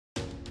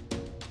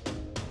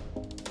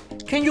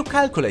Can you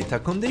calculate a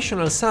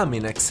conditional sum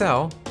in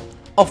Excel?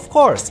 Of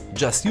course,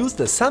 just use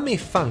the SUMIF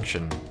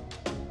function.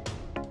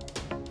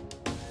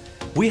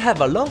 We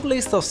have a long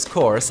list of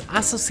scores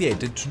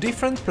associated to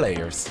different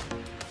players.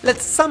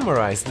 Let's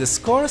summarize the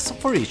scores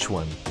for each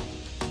one.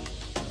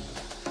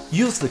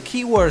 Use the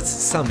keywords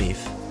SUMIF.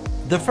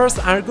 The first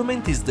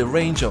argument is the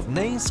range of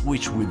names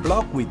which we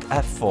block with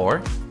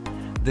F4.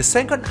 The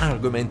second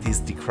argument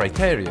is the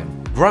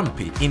criterion,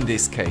 grumpy in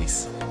this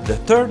case. The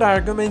third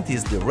argument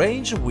is the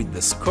range with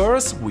the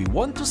scores we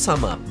want to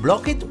sum up,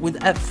 block it with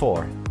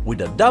F4.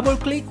 With a double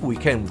click we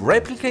can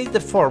replicate the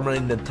formula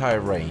in the entire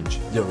range.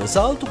 The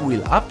result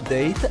will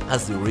update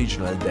as the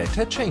original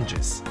data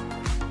changes.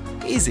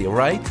 Easy,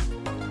 right?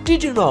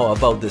 Did you know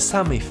about the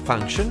SUMIF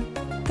function?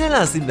 Tell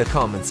us in the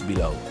comments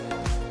below.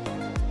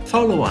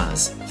 Follow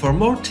us for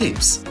more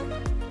tips.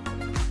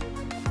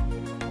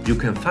 You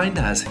can find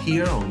us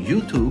here on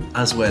YouTube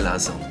as well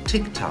as on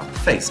TikTok,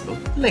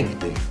 Facebook,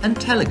 LinkedIn and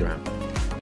Telegram.